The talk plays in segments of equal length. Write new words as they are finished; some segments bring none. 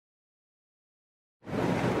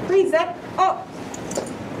present. Oh.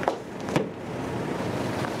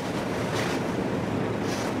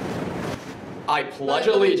 I pledge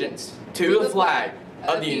allegiance to the flag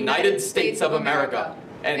of the United States of America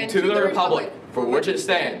and to the republic for which it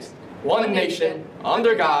stands, one nation,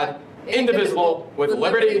 under God, indivisible, with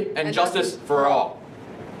liberty and justice for all.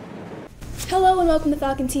 Hello and welcome to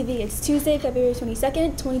Falcon TV. It's Tuesday, February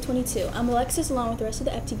 22nd, 2022. I'm Alexis along with the rest of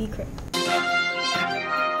the FTV crew.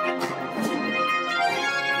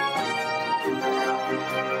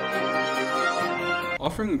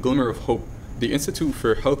 Offering a glimmer of hope, the Institute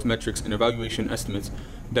for Health Metrics and Evaluation estimates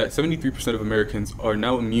that 73% of Americans are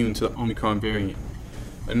now immune to the Omicron variant.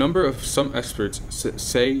 A number of some experts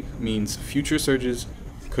say means future surges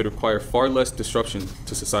could require far less disruption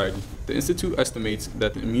to society. The Institute estimates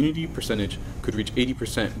that the immunity percentage could reach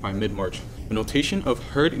 80% by mid-March, a notation of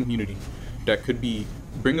herd immunity that could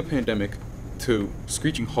bring a pandemic to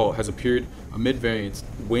screeching halt has appeared amid variants,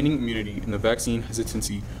 waning immunity, and the vaccine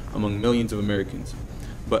hesitancy among millions of Americans.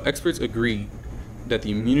 But experts agree that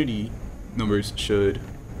the immunity numbers should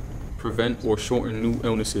prevent or shorten new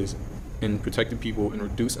illnesses in protected people and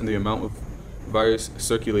reduce the amount of virus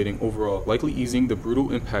circulating overall, likely easing the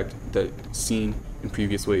brutal impact that's seen in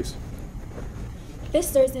previous waves. This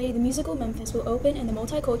Thursday, the musical Memphis will open and the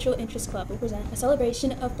Multicultural Interest Club will present a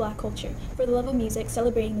celebration of Black culture for the love of music,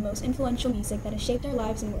 celebrating the most influential music that has shaped our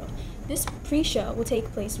lives and world. This pre-show will take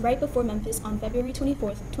place right before Memphis on February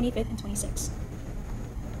 24th, 25th, and 26th.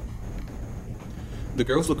 The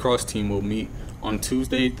girls lacrosse team will meet on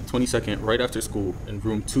Tuesday the 22nd right after school in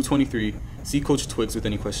room 223. See Coach Twigs with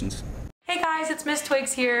any questions. Hey guys, it's Miss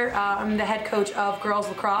Twigs here. I'm the head coach of girls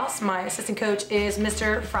lacrosse. My assistant coach is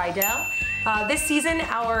Mr. Friedel. This season,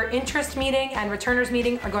 our interest meeting and returners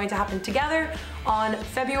meeting are going to happen together on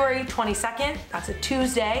February 22nd. That's a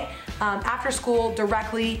Tuesday, after school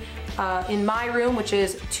directly in my room, which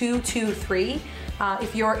is 223.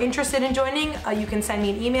 If you're interested in joining, you can send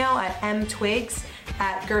me an email at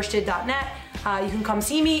mtwigs@gersted.net. You can come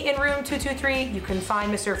see me in room 223. You can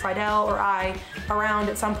find Mr. Friedel or I around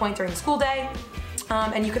at some point during the school day.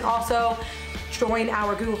 And you can also join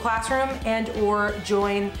our Google Classroom and or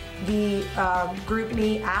join the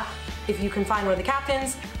GroupMe app if you can find one of the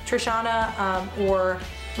captains, Trishana, or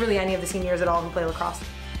really any of the seniors at all who play lacrosse.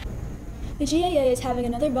 The GAA is having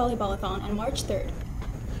another volleyball-a-thon on March 3rd.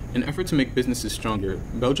 In an effort to make businesses stronger,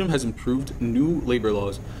 Belgium has improved new labor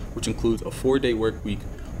laws, which includes a 4-day work week.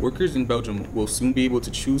 Workers in Belgium will soon be able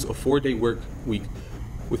to choose a 4-day work week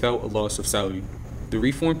without a loss of salary. The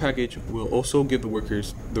reform package will also give the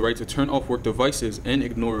workers the right to turn off work devices and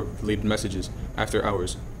ignore related messages after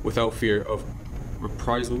hours without fear of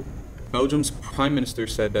reprisal. Belgium's Prime Minister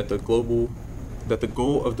said that the goal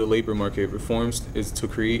of the labor market reforms is to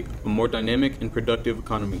create a more dynamic and productive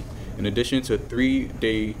economy. In addition to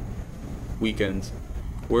 3-day weekends,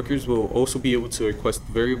 workers will also be able to request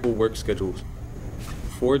variable work schedules.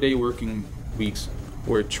 4-day working weeks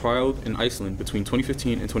were trialed in Iceland between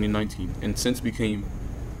 2015 and 2019 and since became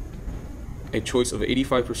a choice of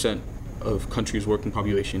 85% of country's working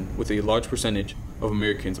population, with a large percentage of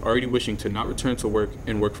Americans already wishing to not return to work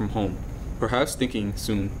and work from home, perhaps thinking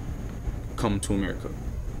soon come to America.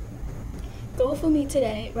 Golf will meet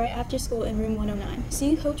today right after school in room 109.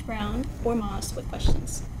 See Coach Brown or Moss with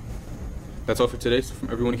questions. That's all for today. So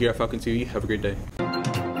from everyone here at Falcon TV, have a great day.